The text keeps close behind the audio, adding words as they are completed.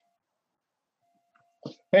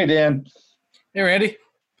Hey, Dan, Hey, Randy,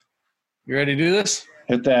 you ready to do this?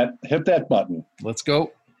 hit that button. Let's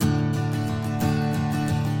go.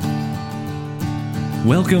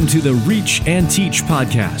 Welcome to the Reach and Teach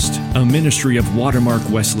podcast, a ministry of Watermark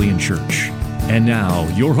Wesleyan Church. And now,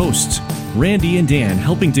 your hosts, Randy and Dan,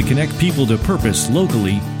 helping to connect people to purpose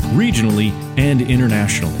locally, regionally, and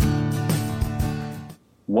internationally.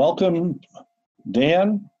 Welcome,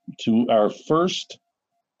 Dan, to our first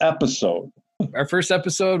episode. Our first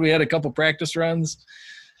episode, we had a couple practice runs,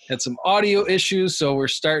 had some audio issues, so we're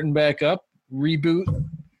starting back up. Reboot,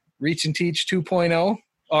 Reach and Teach 2.0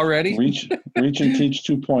 already. Reach and Teach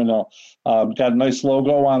 2.0. Got a nice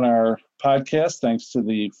logo on our podcast, thanks to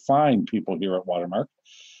the fine people here at Watermark.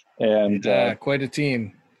 And quite a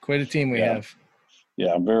team we have.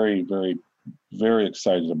 Yeah, I'm very, very, very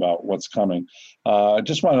excited about what's coming. I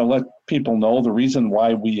just want to let people know the reason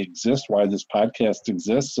why we exist, why this podcast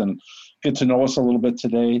exists, and get to know us a little bit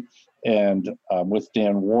today. And with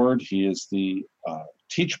Dan Ward, he is the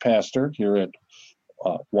teach pastor here at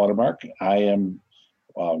Watermark. I am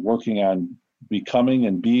working on becoming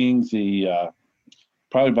and being the,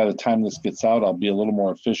 probably by the time this gets out, I'll be a little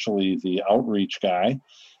more officially the outreach guy.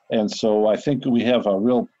 And so I think we have a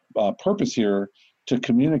real purpose here to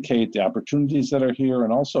communicate the opportunities that are here,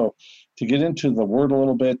 and also to get into the word a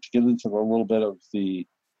little bit, to get into a little bit of the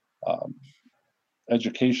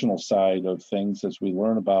educational side of things as we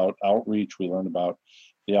learn about outreach, we learn about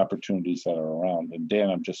the opportunities that are around. And Dan,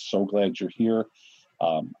 I'm just so glad you're here.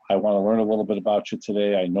 I want to learn a little bit about you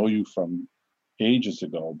today. I know you from ages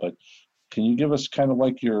ago, but can you give us kind of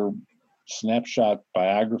like your snapshot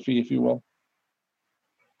biography, if you will?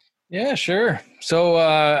 Yeah, sure. So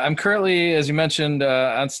I'm currently, as you mentioned,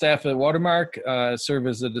 on staff at Watermark. Serve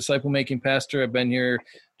as a disciple-making pastor. I've been here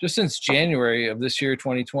just since January of this year,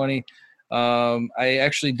 2020. I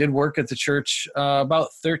actually did work at the church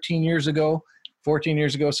about 14 years ago,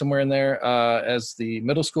 somewhere in there, as the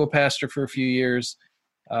middle school pastor for a few years.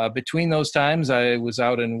 Between those times, I was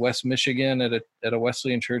out in West Michigan at a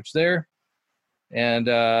Wesleyan church there. And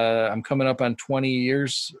I'm coming up on 20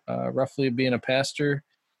 years, roughly, of being a pastor.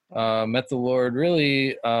 Met the Lord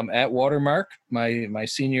really at Watermark. My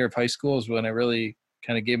senior year of high school is when I really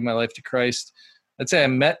kind of gave my life to Christ. I'd say I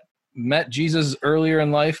met Jesus earlier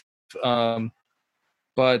in life,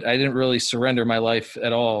 but I didn't really surrender my life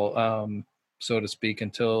at all, so to speak,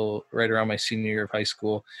 until right around my senior year of high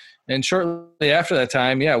school. And shortly after that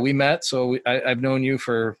time, we met. So I've known you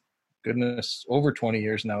for, goodness, over 20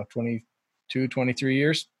 years now, 22, 23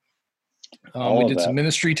 years. We did some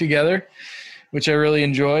ministry together, which I really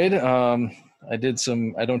enjoyed. I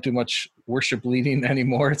don't do much worship leading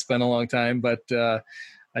anymore. It's been a long time, but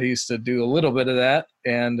I used to do a little bit of that.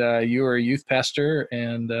 And you were a youth pastor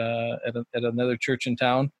and at another church in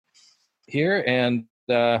town here. And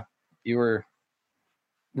you were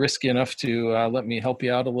risky enough to let me help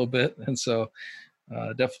you out a little bit. And so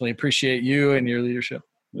definitely appreciate you and your leadership.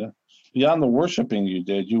 Yeah. Beyond the worshiping you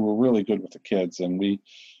did, you were really good with the kids, and we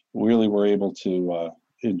really were able to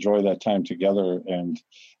enjoy that time together. And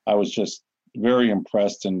I was just very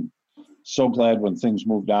impressed and so glad when things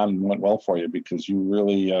moved on and went well for you, because you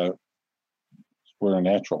really were a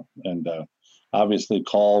natural and obviously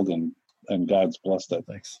called, and God's blessed it.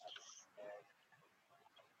 Thanks.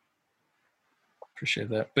 Appreciate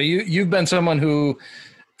that. But you've been someone who,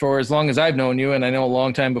 for as long as I've known you, and I know a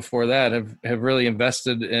long time before that, have really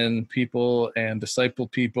invested in people and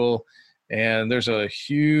discipled people. And there's a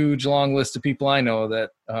huge long list of people I know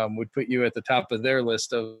that would put you at the top of their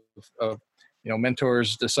list of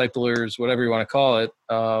mentors, disciplers, whatever you want to call it.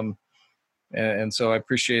 And so I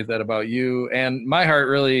appreciate that about you. And my heart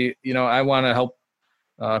really, I want to help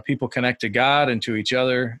people connect to God and to each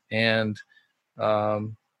other. And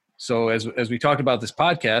so as we talked about this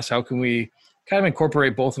podcast, how can we kind of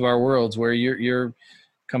incorporate both of our worlds, where you're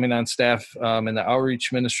coming on staff in the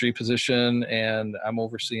outreach ministry position, and I'm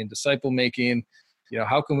overseeing disciple making.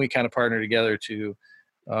 How can we kind of partner together to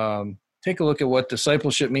take a look at what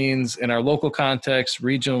discipleship means in our local context,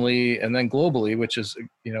 regionally, and then globally, which is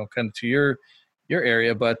kind of to your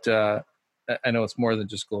area. But I know it's more than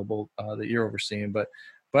just global that you're overseeing. But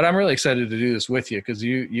I'm really excited to do this with you, because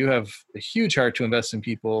you have a huge heart to invest in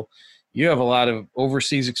people. You have a lot of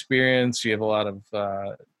overseas experience. You have a lot of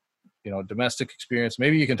domestic experience.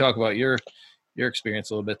 Maybe you can talk about your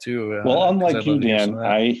experience a little bit too. Well, unlike you, Dan,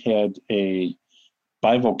 I had a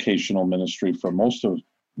bivocational ministry for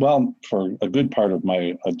for a good part of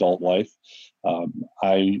my adult life.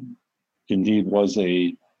 I indeed was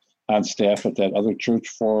on staff at that other church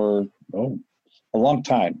for a long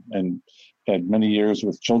time, and had many years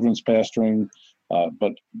with children's pastoring,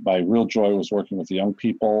 But my real joy was working with the young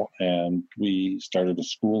people, and we started a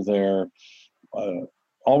school there.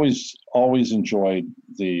 Always enjoyed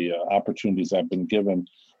the opportunities I've been given.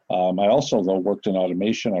 I also, though, worked in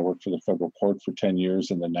automation. I worked for the federal court for 10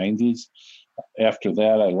 years in the 90s. After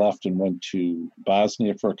that, I left and went to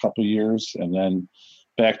Bosnia for a couple of years, and then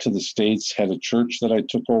back to the States, had a church that I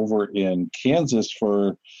took over in Kansas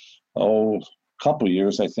for, a couple of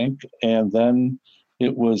years, I think. And then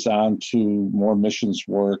it was on to more missions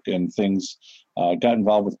work and things. Got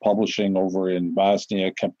involved with publishing over in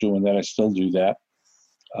Bosnia, kept doing that. I still do that.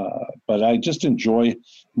 But I just enjoy,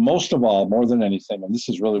 most of all, more than anything, and this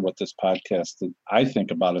is really what this podcast, that I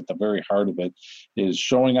think about at the very heart of it, is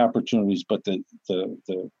showing opportunities, but the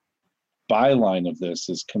byline of this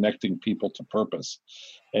is connecting people to purpose.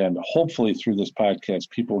 And hopefully through this podcast,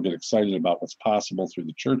 people will get excited about what's possible through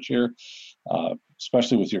the church here,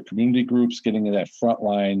 especially with your community groups, getting in that front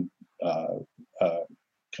line,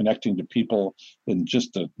 connecting to people in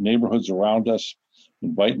just the neighborhoods around us,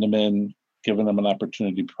 inviting them in, giving them an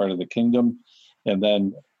opportunity to be part of the kingdom. And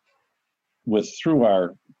then through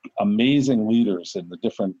our amazing leaders in the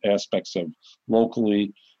different aspects of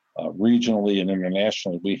locally, regionally, and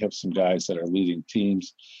internationally, we have some guys that are leading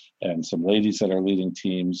teams and some ladies that are leading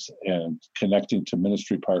teams and connecting to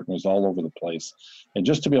ministry partners all over the place. And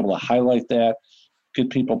just to be able to highlight that, get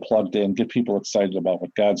people plugged in, get people excited about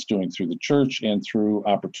what God's doing through the church and through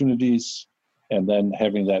opportunities, and then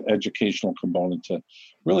having that educational component to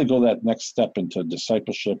really go that next step into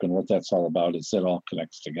discipleship and what that's all about, is it all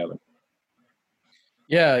connects together.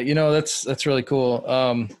 Yeah, that's really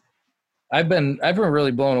cool. I've been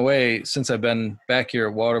really blown away since I've been back here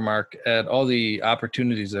at Watermark at all the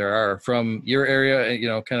opportunities there are from your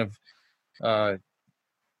area, kind of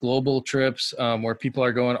global trips where people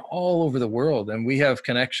are going all over the world, and we have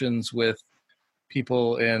connections with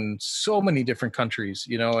people in so many different countries,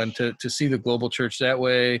 and to see the global church that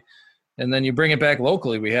way. And then you bring it back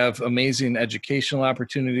locally. We have amazing educational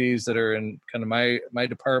opportunities that are in kind of my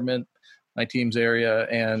department, my team's area.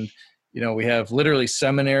 And, we have literally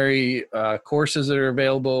seminary courses that are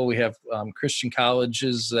available. We have Christian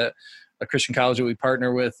colleges a Christian college that we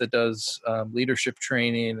partner with that does leadership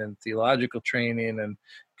training and theological training, and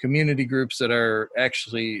community groups that are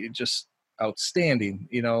actually just outstanding,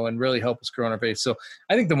 and really help us grow in our faith. So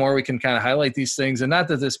I think the more we can kind of highlight these things, and not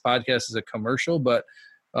that this podcast is a commercial, but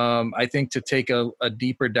I think to take a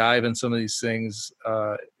deeper dive in some of these things,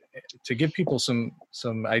 to give people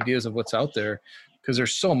some ideas of what's out there, because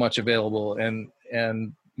there's so much available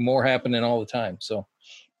and more happening all the time. So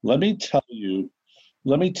let me tell you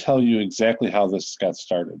exactly how this got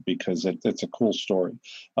started, because it's a cool story.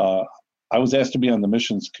 I was asked to be on the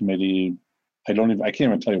missions committee. I can't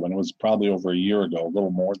even tell you when. It was probably over a year ago, a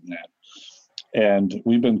little more than that. And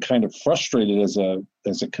we've been kind of frustrated as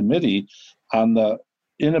a committee on the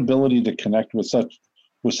inability to connect with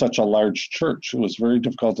such a large church. It was very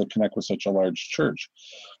difficult to connect with such a large church.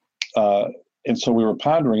 And so we were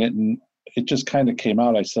pondering it, and it just kind of came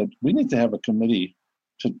out. I said, we need to have a committee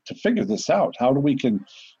to figure this out. How do we can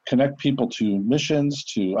connect people to missions,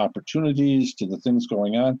 to opportunities, to the things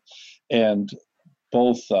going on? And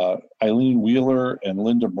both Eileen Wheeler and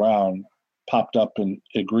Linda Brown popped up and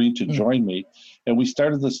agreed to join me. And we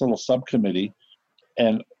started this little subcommittee.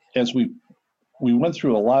 And as we went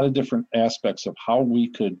through a lot of different aspects of how we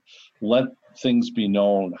could let things be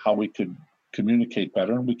known, how we could communicate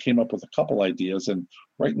better. And we came up with a couple ideas, and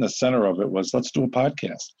right in the center of it was, let's do a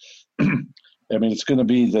podcast. I mean, it's going to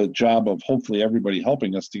be the job of hopefully everybody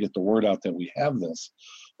helping us to get the word out that we have this.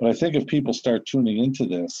 But I think if people start tuning into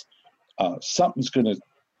this, something's going to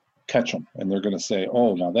catch them, and they're going to say,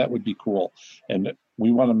 oh, now that would be cool. And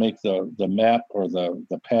we want to make the map or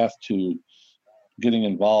the path to getting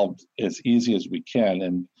involved as easy as we can.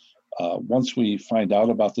 And once we find out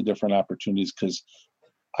about the different opportunities, because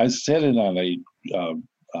I sat in on a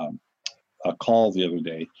call the other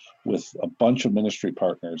day with a bunch of ministry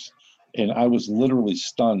partners, and I was literally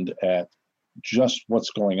stunned at just what's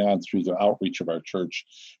going on through the outreach of our church.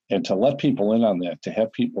 And to let people in on that, to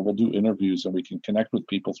have people, we'll do interviews and we can connect with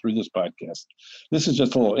people through this podcast. This is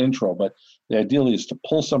just a little intro, but the ideal is to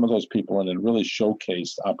pull some of those people in and really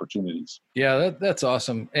showcase opportunities. Yeah, that's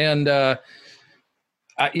awesome. And,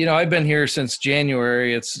 I've been here since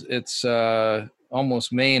January. It's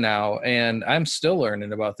almost May now, and I'm still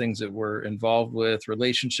learning about things that we're involved with,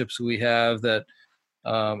 relationships we have that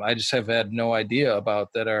I just have had no idea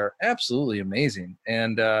about, that are absolutely amazing.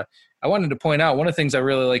 And I wanted to point out one of the things I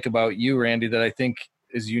really like about you, Randy, that I think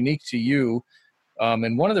is unique to you.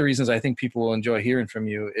 And one of the reasons I think people will enjoy hearing from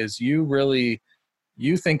you is you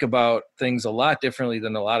you think about things a lot differently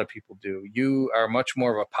than a lot of people do. You are much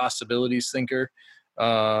more of a possibilities thinker.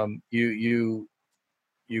 You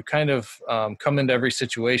kind of come into every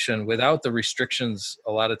situation without the restrictions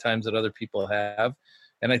a lot of times that other people have.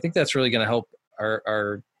 And I think that's really going to help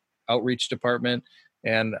our outreach department.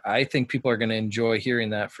 And I think people are going to enjoy hearing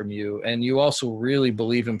that from you. And you also really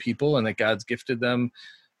believe in people and that God's gifted them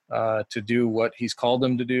to do what he's called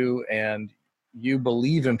them to do. And you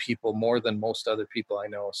believe in people more than most other people I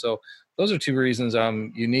know. So those are two reasons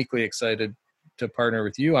I'm uniquely excited to partner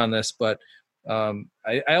with you on this. But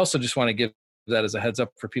I also just want to give that as a heads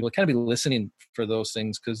up for people to kind of be listening for those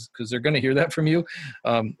things because they're going to hear that from you.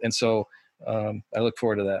 And so I look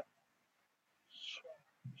forward to that.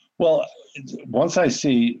 Well, once I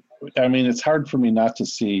see, I mean, it's hard for me not to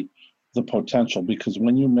see the potential, because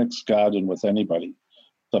when you mix God in with anybody,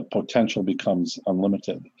 the potential becomes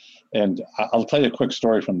unlimited. And I'll tell you a quick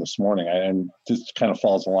story from this morning. And this kind of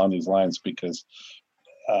falls along these lines because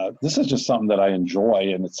this is just something that I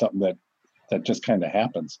enjoy, and it's something that just kind of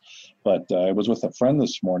happens. But I was with a friend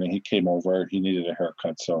this morning. He came over. He needed a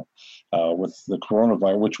haircut. So with the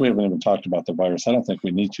coronavirus, which we haven't even talked about the virus, I don't think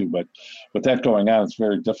we need to, but with that going on, it's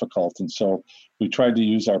very difficult. And so we tried to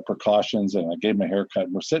use our precautions, and I gave him a haircut.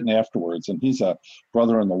 And we're sitting afterwards, and he's a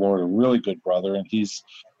brother in the Lord, a really good brother, and he's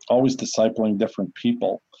always discipling different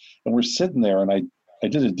people. And we're sitting there, and I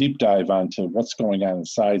did a deep dive onto what's going on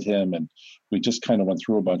inside him, and we just kind of went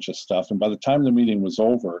through a bunch of stuff. And by the time the meeting was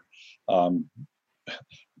over,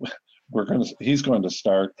 he's going to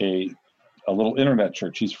start a little internet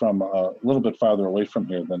church. He's from a little bit farther away from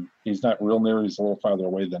here than, he's not real near, he's a little farther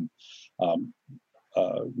away than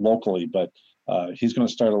locally, but he's going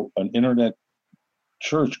to start an internet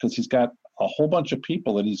church because he's got a whole bunch of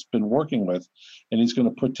people that he's been working with, and he's going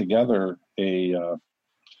to put together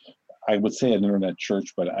I would say an internet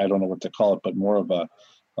church, but I don't know what to call it, but more of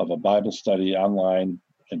a Bible study online,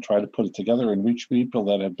 and try to put it together and reach people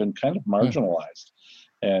that have been kind of marginalized.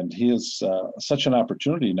 And he is such an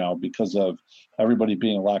opportunity now because of everybody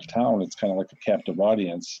being locked down. It's kind of like a captive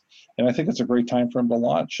audience. And I think it's a great time for him to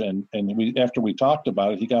launch. And after we talked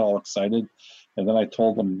about it, he got all excited. And then I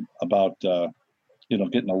told him about,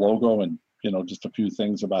 getting a logo and, just a few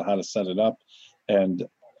things about how to set it up. And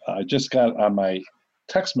I just got on my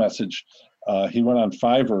text message, he went on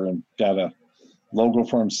Fiverr and got a logo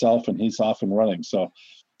for himself, and he's off and running. So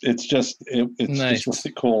it's just nice. Just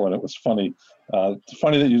really cool, and it was funny.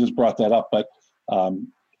 Funny that you just brought that up, but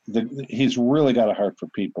he's really got a heart for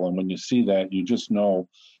people, and when you see that, you just know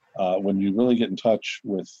when you really get in touch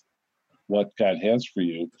with what God has for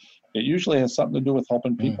you, it usually has something to do with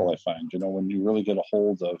helping people. I find, when you really get a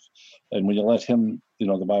hold of, and when you let him,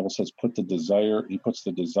 the Bible says, he puts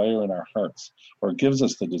the desire in our hearts, or gives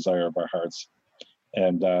us the desire of our hearts.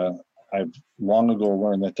 And I've long ago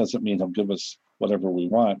learned that doesn't mean he'll give us whatever we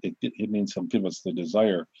want. It means he'll give us the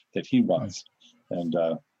desire that he wants. And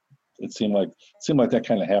it seemed like that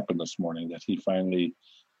kind of happened this morning, that he finally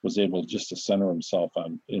was able just to center himself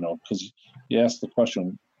on, because you ask the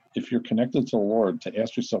question, if you're connected to the Lord, to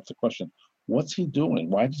ask yourself the question, what's he doing?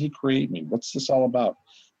 Why did he create me? What's this all about?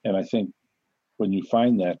 And I think when you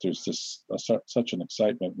find that, there's just such an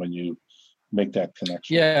excitement when you make that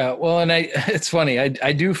connection. Yeah, well, and it's funny.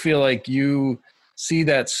 I do feel like you see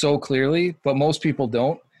that so clearly, but most people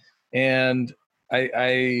don't. And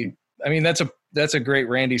I mean, that's a great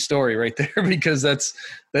Randy story right there, because that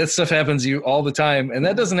stuff happens to you all the time, and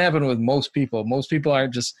that doesn't happen with most people. Most people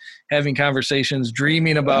aren't just having conversations,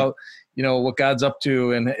 dreaming about what God's up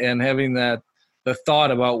to, and having the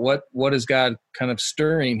thought about what is God kind of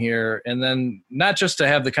stirring here, and then not just to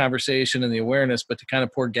have the conversation and the awareness, but to kind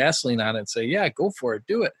of pour gasoline on it and say, yeah, go for it,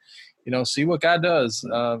 do it, see what God does.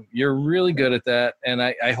 You're really good at that, and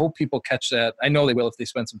I hope people catch that. I know they will if they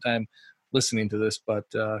spend some time listening to this, but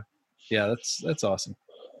yeah, that's awesome.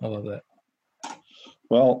 I love that.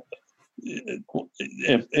 Well,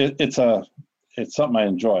 it's something I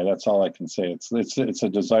enjoy. That's all I can say. It's a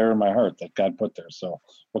desire in my heart that God put there. So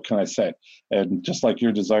what can I say? And just like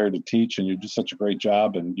your desire to teach, and you do such a great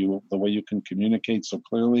job, and the way you can communicate so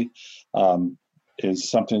clearly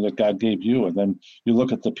is something that God gave you. And then you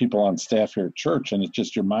look at the people on staff here at church, and it's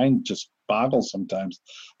just, your mind just boggles sometimes.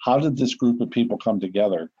 How did this group of people come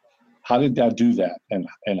together? How did God do that? And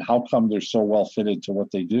how come they're so well fitted to what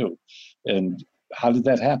they do? And how did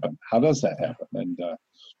that happen? How does that happen? And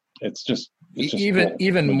it's just even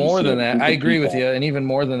cool more than that. I agree with you. And even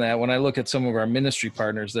more than that, when I look at some of our ministry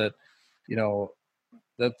partners that,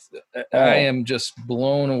 I am just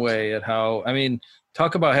blown away at how,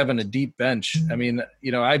 talk about having a deep bench.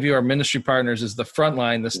 I view our ministry partners as the front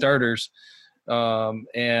line, the starters.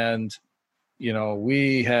 And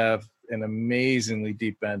we have an amazingly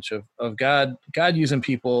deep bench of God using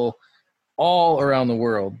people all around the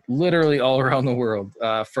world, literally all around the world,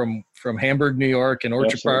 from Hamburg, New York, and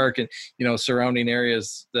Orchard Absolutely. Park, and surrounding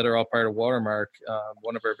areas that are all part of Watermark,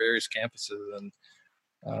 one of our various campuses, and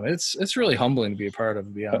it's really humbling to be a part of,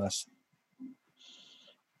 to be honest.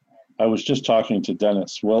 I was just talking to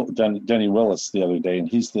Denny Willis the other day, and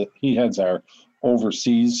he heads our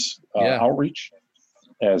overseas outreach.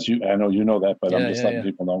 I know you know that, but I'm just letting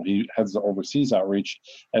people know he heads the overseas outreach,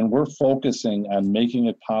 and we're focusing on making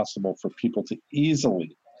it possible for people to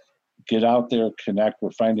easily get out there, connect.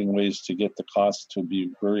 We're finding ways to get the cost to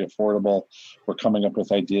be very affordable. We're coming up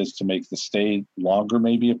with ideas to make the stay longer,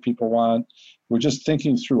 maybe, if people want. We're just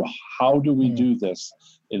thinking through, how do we do this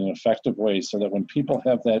in an effective way so that when people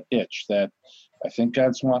have that itch that I think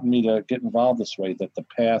God's wanting me to get involved this way, that the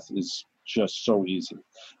path is just so easy.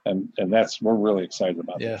 And we're really excited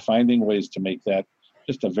about it. Finding ways to make that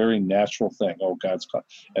just a very natural thing. Oh, God's call.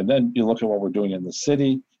 And then you look at what we're doing in the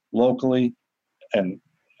city, locally, and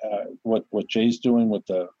what Jay's doing with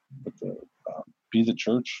the Be the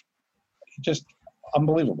Church, just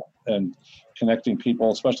unbelievable. And connecting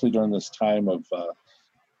people, especially during this time of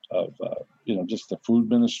just the food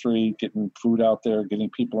ministry, getting food out there,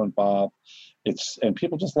 getting people involved. And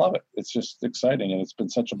people just love it. It's just exciting, and it's been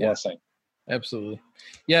such a blessing. Absolutely.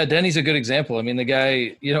 Yeah, Denny's a good example. I mean, the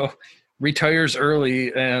guy, retires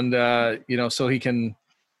early, and so he can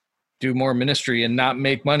do more ministry and not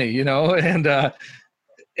make money,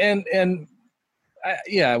 and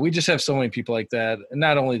we just have so many people like that. And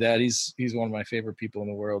not only that, he's one of my favorite people in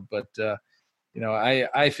the world, but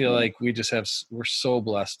I feel like we're so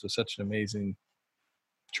blessed with such an amazing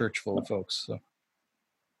church full of folks. So.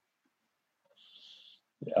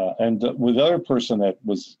 Yeah, and with the other person that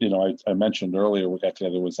was, I mentioned earlier, we got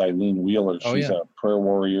together, was Eileen Wheeler. She's a prayer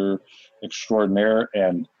warrior extraordinaire,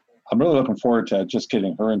 and I'm really looking forward to just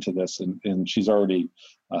getting her into this. And she's already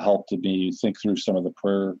helped me think through some of the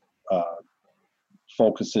prayer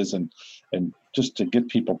focuses and just to get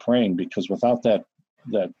people praying, because without that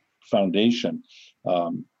foundation,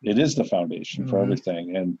 it is the foundation for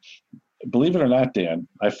everything. And believe it or not, Dan,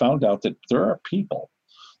 I found out that there are people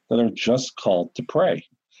that are just called to pray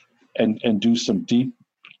and do some deep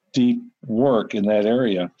work in that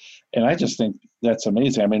area. And I just think that's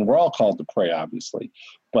amazing. I mean, we're all called to pray, obviously,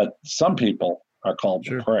 but some people are called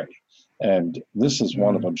to pray. And this is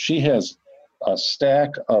one of them. She has a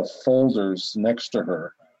stack of folders next to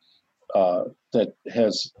her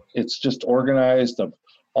it's just organized of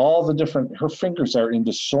all the different, her fingers are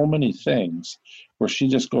into so many things, where she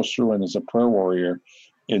just goes through and is a prayer warrior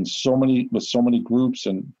with so many groups,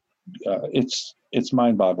 and it's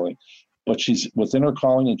mind-boggling. But she's within her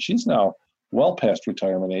calling, and she's now well past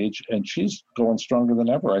retirement age, and she's going stronger than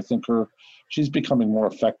ever. I think she's becoming more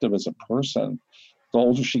effective as a person the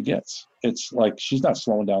older she gets. It's like she's not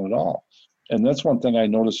slowing down at all. And that's one thing I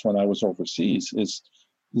noticed when I was overseas, is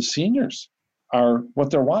the seniors are what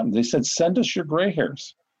they're wanting. They said, send us your gray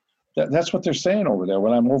hairs. That's what they're saying over there.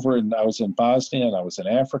 When I was in Bosnia and I was in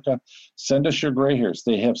Africa, send us your gray hairs.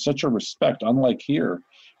 They have such a respect, unlike here,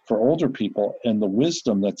 for older people, and the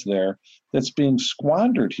wisdom that's there that's being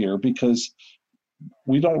squandered here because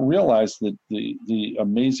we don't realize that the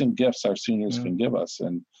amazing gifts our seniors can give us,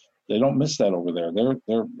 and they don't miss that over there. They're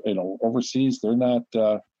overseas. They're not.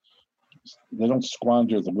 They don't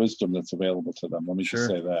squander the wisdom that's available to them. Let me just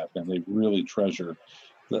say that, and they really treasure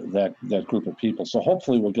that group of people. So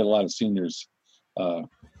hopefully we'll get a lot of seniors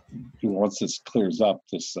once this clears up,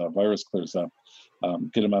 this virus clears up,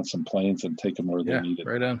 get them on some planes and take them where they need it.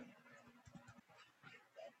 Right on.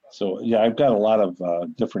 So I've got a lot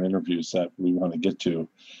of different interviews that we want to get to,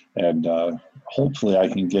 and hopefully I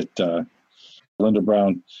can get Linda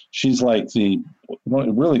Brown. She's like a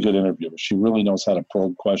really good interviewer. She really knows how to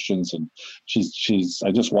probe questions, and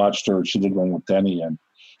I just watched her. She did one with Denny, and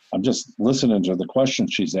I'm just listening to the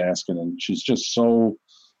questions she's asking, and she's just so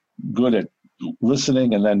good at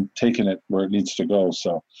listening and then taking it where it needs to go.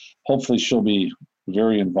 So hopefully she'll be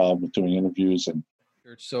very involved with doing interviews. And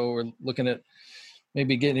so we're looking at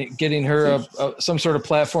maybe getting her some sort of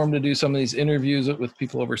platform to do some of these interviews with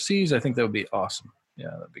people overseas. I think that would be awesome.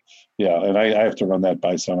 And I have to run that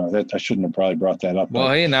by someone. I shouldn't have probably brought that up. Well,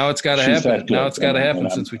 hey, now it's got to happen. Now it's got to happen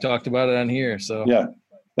since we talked about it on here. So yeah,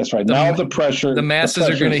 that's right. Now the pressure. The masses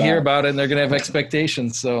are going to hear about it, and they're going to have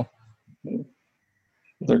expectations. So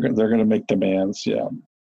they're going to make demands. Yeah.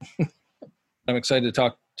 I'm excited to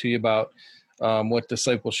talk to you about what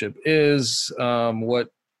discipleship is, what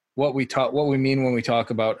we mean when we talk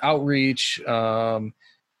about outreach, and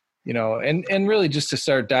really just to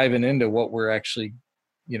start diving into what we're actually,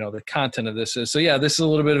 the content of this is. So yeah, this is a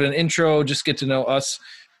little bit of an intro, just get to know us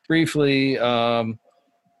briefly.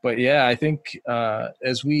 But yeah, I think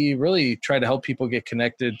as we really try to help people get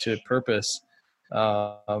connected to purpose,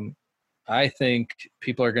 I think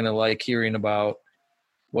people are going to like hearing about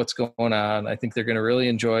what's going on. I think they're going to really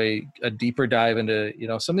enjoy a deeper dive into,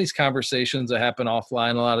 some of these conversations that happen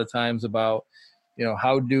offline a lot of times about,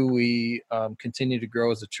 how do we continue to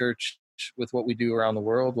grow as a church with what we do around the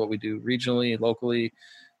world, what we do regionally, locally.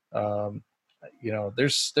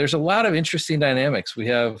 There's a lot of interesting dynamics. We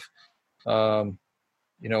have,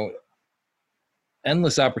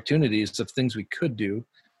 endless opportunities of things we could do.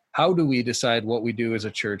 How do we decide what we do as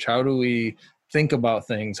a church? How do we think about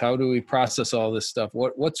things? How do we process all this stuff?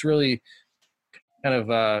 What's really kind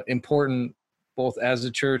of important both as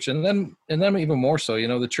a church and then even more so,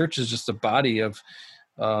 the church is just a body of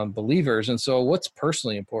believers. And so what's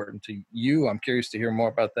personally important to you? I'm curious to hear more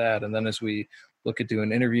about that. And then as we look at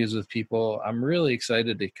doing interviews with people, I'm really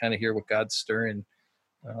excited to kind of hear what God's stirring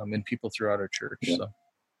in people throughout our church. Yeah. So,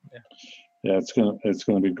 yeah, it's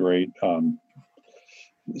gonna be great.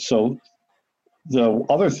 So the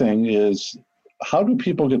other thing is, how do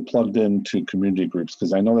people get plugged into community groups?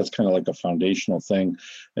 Because I know that's kind of like a foundational thing,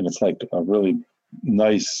 and it's like a really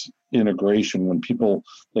nice integration when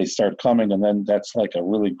they start coming, and then that's like a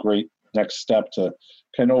really great next step to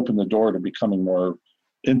kind of open the door to becoming more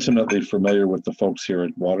intimately familiar with the folks here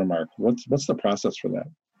at Watermark. What's the process for that?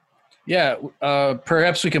 Yeah,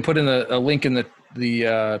 perhaps we can put in a link in the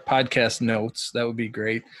podcast notes. That would be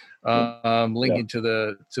great. Linking to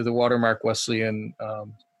the Watermark Wesleyan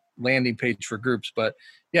landing page for groups. But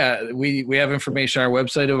yeah, we have information on our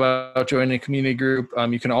website about joining a community group.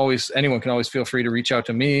 Anyone can always feel free to reach out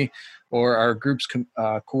to me or our group's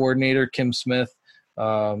coordinator, Kim Smith.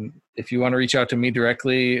 If you want to reach out to me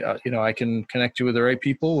directly, I can connect you with the right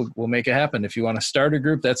people. We'll make it happen. If you want to start a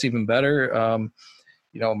group, that's even better.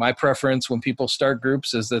 My preference when people start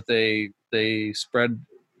groups is that they spread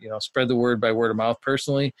the word by word of mouth.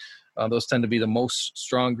 Personally, those tend to be the most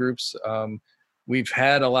strong groups. We've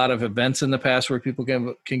had a lot of events in the past where people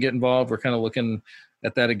can get involved. We're kind of looking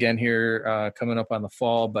at that again here coming up on the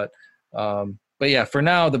fall. But yeah, for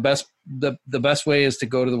now, the best way is to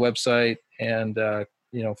go to the website and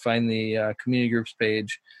find the community groups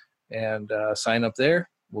page and sign up there.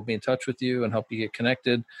 We'll be in touch with you and help you get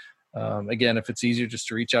connected. Again, if it's easier just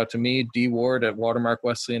to reach out to me,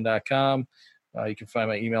 dward@watermarkwesleyan.com. You can find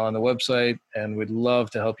my email on the website, and we'd love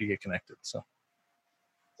to help you get connected. So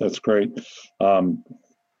that's great.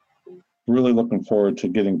 Really looking forward to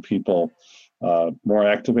getting people more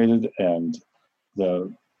activated, and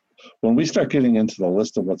when we start getting into the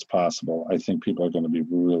list of what's possible, I think people are going to be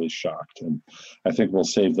really shocked, and I think we'll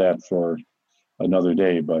save that for another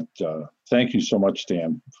day. But thank you so much,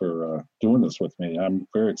 Dan, for doing this with me. I'm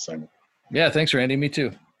very excited. Yeah, thanks, Randy. Me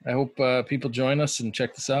too. I hope people join us and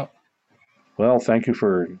check this out. Well, thank you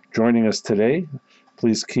for joining us today.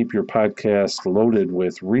 Please keep your podcast loaded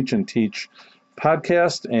with Reach and Teach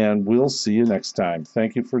podcast, and we'll see you next time.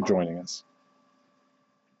 Thank you for joining us.